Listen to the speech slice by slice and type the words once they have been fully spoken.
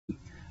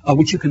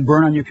which you can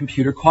burn on your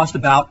computer, cost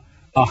about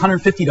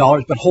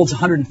 $150, but holds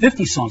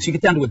 150 songs. So you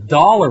get down to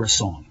 $1 a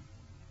song.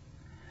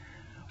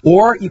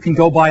 Or you can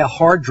go buy a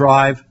hard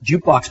drive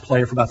jukebox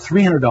player for about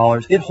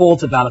 $300. It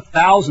holds about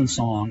 1,000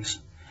 songs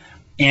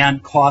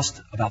and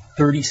costs about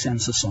 30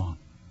 cents a song.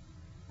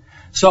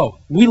 So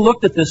we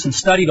looked at this and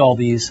studied all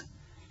these,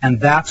 and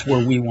that's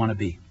where we want to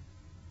be.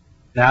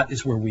 That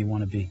is where we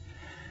want to be.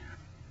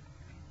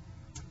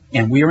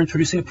 And we are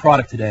introducing a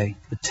product today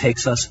that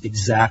takes us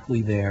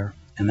exactly there,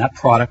 and that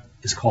product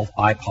is called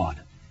iPod.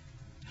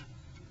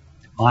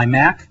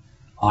 iMac,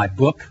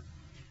 iBook,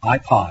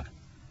 iPod.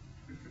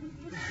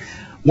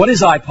 What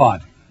is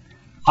iPod?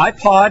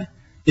 iPod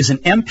is an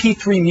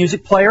MP3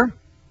 music player,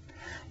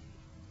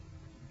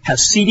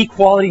 has CD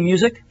quality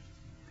music,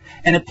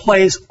 and it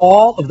plays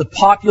all of the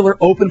popular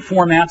open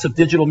formats of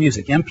digital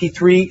music,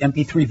 MP3,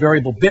 MP3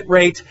 variable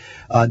bitrate,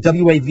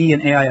 WAV,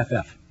 and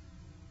AIFF.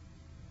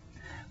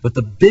 But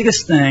the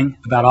biggest thing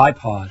about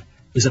iPod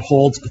is it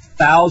holds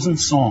 1,000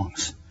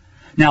 songs.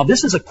 Now,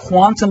 this is a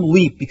quantum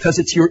leap because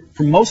it's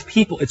for most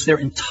people, it's their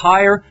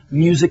entire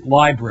music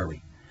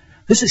library.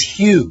 This is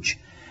huge.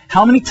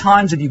 How many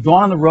times have you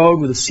gone on the road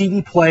with a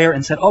CD player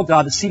and said, oh,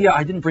 God, the CD,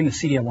 I didn't bring the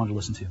CD I wanted to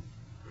listen to?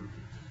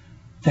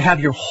 To have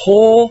your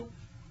whole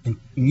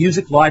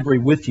music library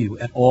with you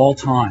at all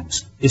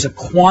times is a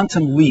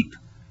quantum leap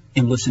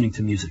in listening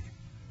to music.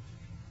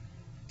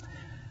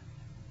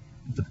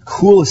 The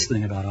coolest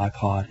thing about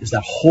iPod is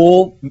that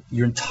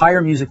your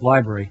entire music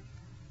library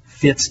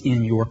fits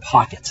in your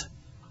pocket.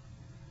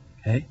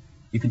 Okay?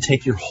 You can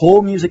take your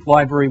whole music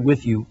library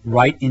with you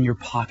right in your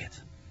pocket.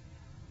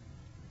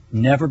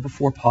 Never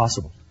before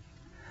possible.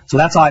 So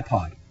that's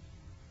iPod.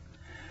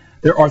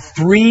 There are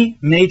 3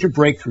 major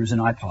breakthroughs in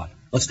iPod.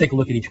 Let's take a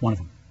look at each one of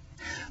them.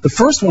 The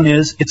first one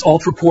is it's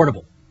ultra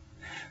portable.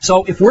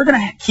 So if we're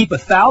going to keep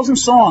 1,000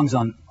 songs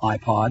on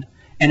iPod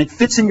and it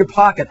fits in your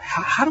pocket,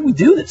 how do we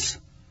do this?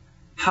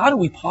 How do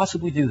we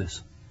possibly do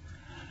this?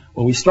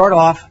 Well, we start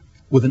off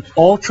with an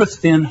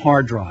ultra-thin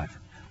hard drive.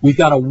 We've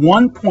got a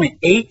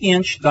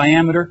 1.8-inch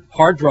diameter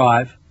hard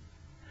drive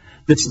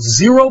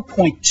that's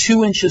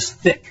 0.2 inches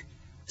thick,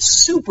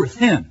 super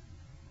thin.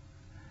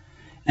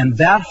 And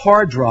that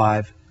hard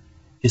drive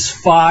is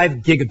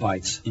 5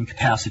 gigabytes in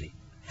capacity.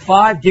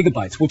 5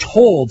 gigabytes, which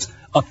holds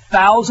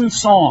 1,000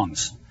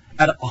 songs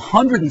at a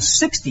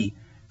 160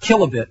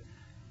 kilobit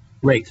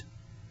rate,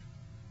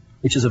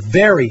 which is a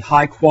very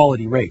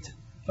high-quality rate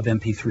of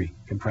MP3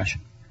 compression.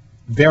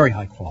 Very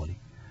high quality.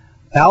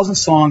 1,000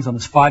 songs on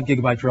this 5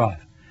 gigabyte drive.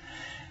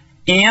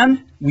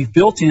 And we've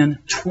built in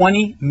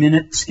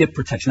 20-minute skip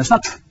protection.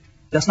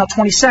 That's not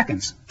 20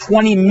 seconds.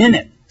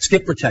 20-minute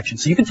skip protection.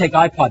 So you can take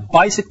iPod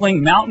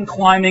bicycling, mountain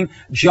climbing,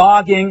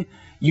 jogging,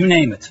 you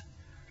name it,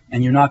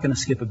 and you're not going to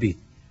skip a beat.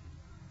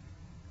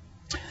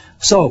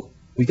 So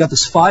we've got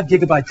this 5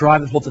 gigabyte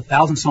drive that holds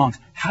 1,000 songs.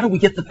 How do we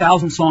get the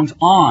 1,000 songs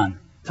on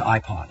to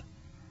iPod?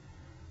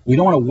 We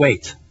don't want to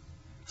wait.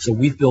 So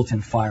we've built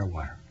in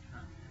FireWire.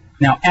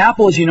 Now,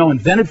 Apple, as you know,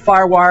 invented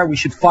FireWire. We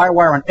should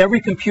FireWire on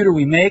every computer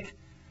we make.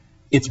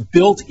 It's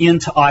built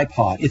into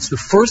iPod. It's the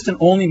first and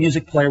only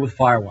music player with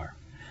FireWire.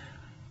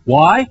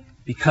 Why?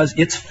 Because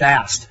it's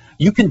fast.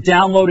 You can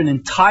download an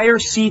entire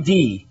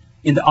CD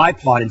into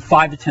iPod in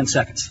 5 to 10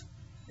 seconds.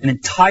 An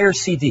entire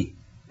CD.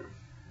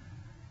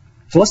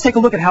 So let's take a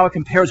look at how it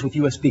compares with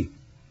USB.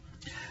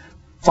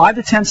 5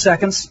 to 10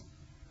 seconds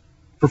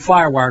for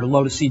FireWire to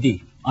load a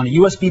CD. On a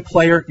USB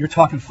player, you're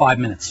talking 5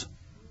 minutes.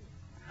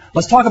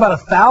 Let's talk about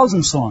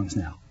 1,000 songs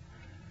now.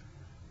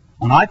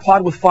 On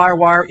iPod with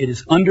FireWire, it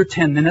is under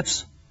 10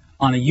 minutes.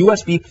 On a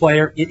USB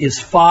player, it is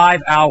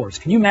 5 hours.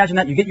 Can you imagine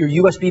that? You get your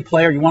USB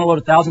player, you want to load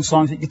 1,000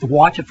 songs, you get to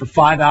watch it for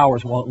 5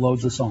 hours while it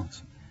loads the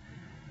songs.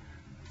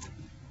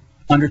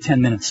 Under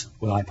 10 minutes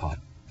with iPod.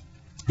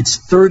 It's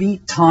 30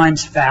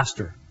 times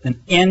faster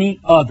than any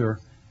other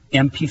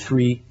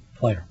MP3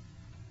 player.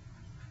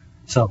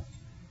 So,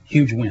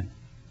 huge win.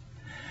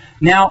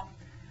 Now,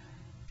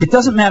 it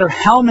doesn't matter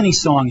how many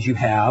songs you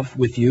have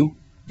with you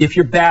if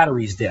your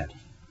battery's dead,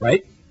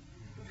 right?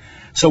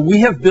 So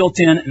we have built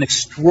in an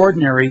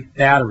extraordinary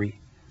battery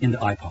into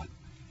iPod.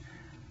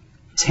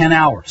 10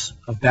 hours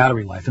of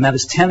battery life, and that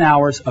is 10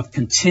 hours of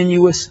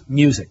continuous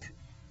music.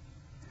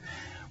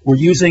 We're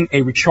using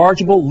a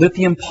rechargeable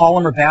lithium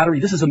polymer battery.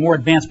 This is a more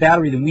advanced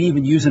battery than we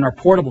even use in our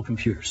portable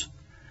computers.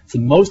 It's the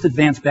most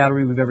advanced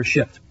battery we've ever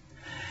shipped.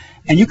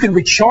 And you can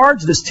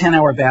recharge this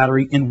 10-hour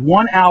battery in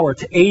 1 hour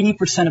to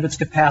 80% of its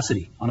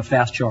capacity on a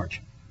fast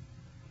charge.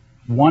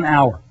 1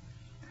 hour.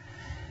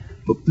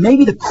 But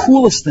maybe the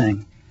coolest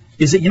thing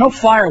is that, you know,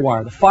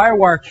 FireWire, the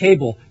FireWire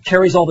cable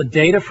carries all the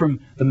data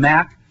from the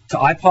Mac to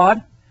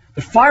iPod,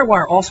 but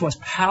FireWire also has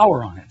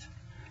power on it.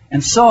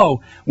 And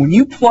so when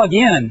you plug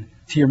in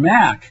to your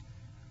Mac,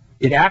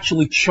 it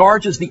actually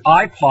charges the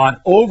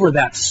iPod over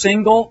that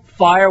single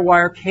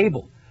FireWire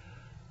cable.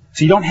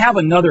 So you don't have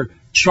another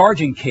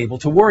charging cable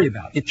to worry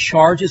about. It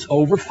charges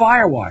over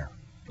FireWire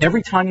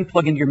every time you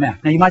plug into your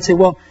Mac. Now you might say,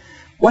 well,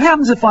 what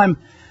happens if I'm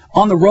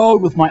on the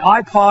road with my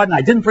iPod and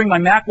I didn't bring my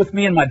Mac with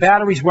me and my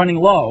battery's running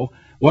low?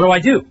 What do I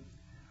do?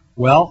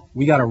 Well,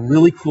 we got a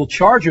really cool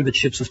charger that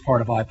ships as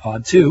part of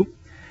iPod too.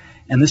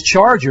 And this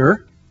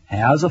charger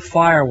has a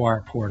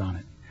FireWire port on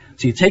it.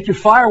 So you take your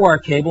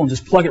FireWire cable and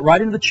just plug it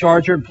right into the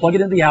charger and plug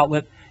it into the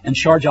outlet and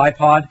charge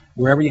iPod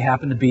wherever you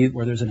happen to be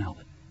where there's an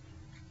outlet.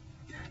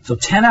 So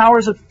 10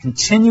 hours of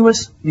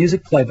continuous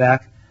music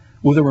playback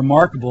with a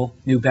remarkable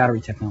new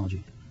battery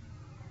technology.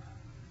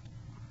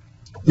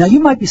 Now you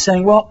might be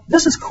saying, well,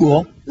 this is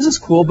cool,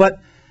 but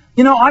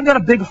you know, I've got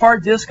a big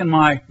hard disk in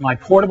my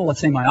portable, let's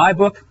say my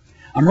iBook.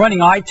 I'm running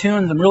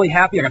iTunes, I'm really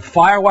happy, I got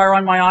FireWire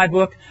on my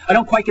iBook. I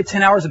don't quite get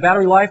 10 hours of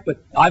battery life, but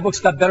iBook's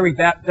got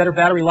better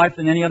battery life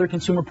than any other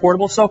consumer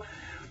portable. So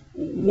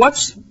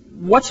what's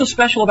so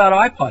special about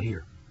iPod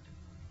here?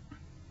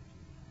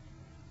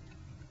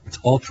 It's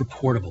ultra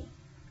portable.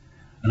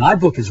 An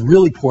iBook is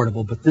really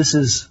portable, but this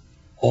is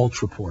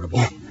ultra portable.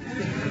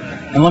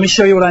 And let me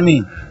show you what I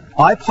mean.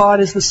 iPod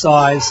is the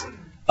size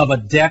of a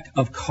deck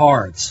of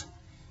cards.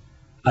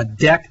 A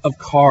deck of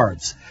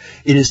cards.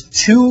 It is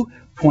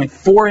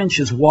 2.4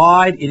 inches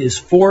wide. It is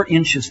 4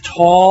 inches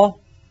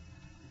tall.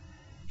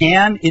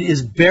 And it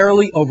is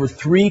barely over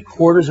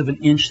 3/4 of an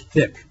inch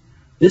thick.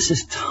 This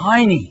is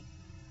tiny.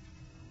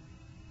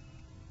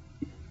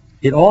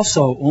 It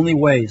also only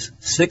weighs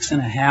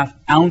 6.5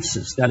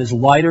 ounces. That is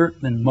lighter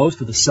than most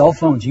of the cell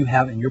phones you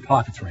have in your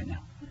pockets right now.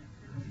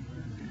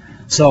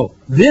 So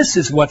this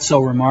is what's so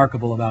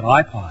remarkable about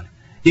iPod.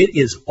 It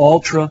is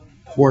ultra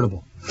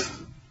portable.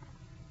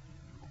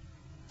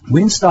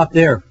 We didn't stop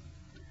there.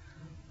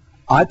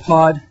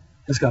 iPod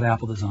has got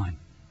Apple design.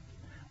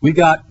 We've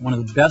got one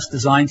of the best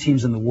design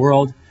teams in the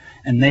world,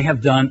 and they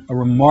have done a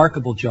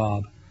remarkable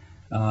job.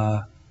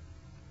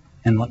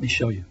 And let me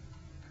show you.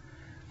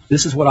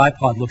 This is what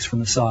iPod looks from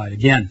the side.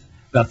 Again,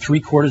 about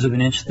 3/4 of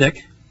an inch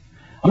thick.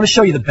 I'm going to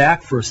show you the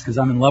back first because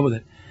I'm in love with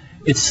it.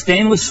 It's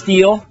stainless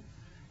steel.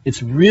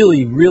 It's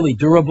really, really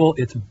durable.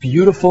 It's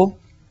beautiful.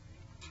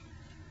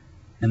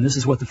 And this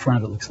is what the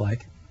front of it looks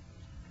like.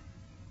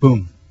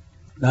 Boom.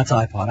 That's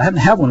iPod. I happen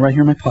to have one right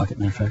here in my pocket,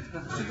 matter of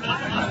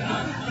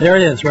fact. There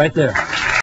it is, right there.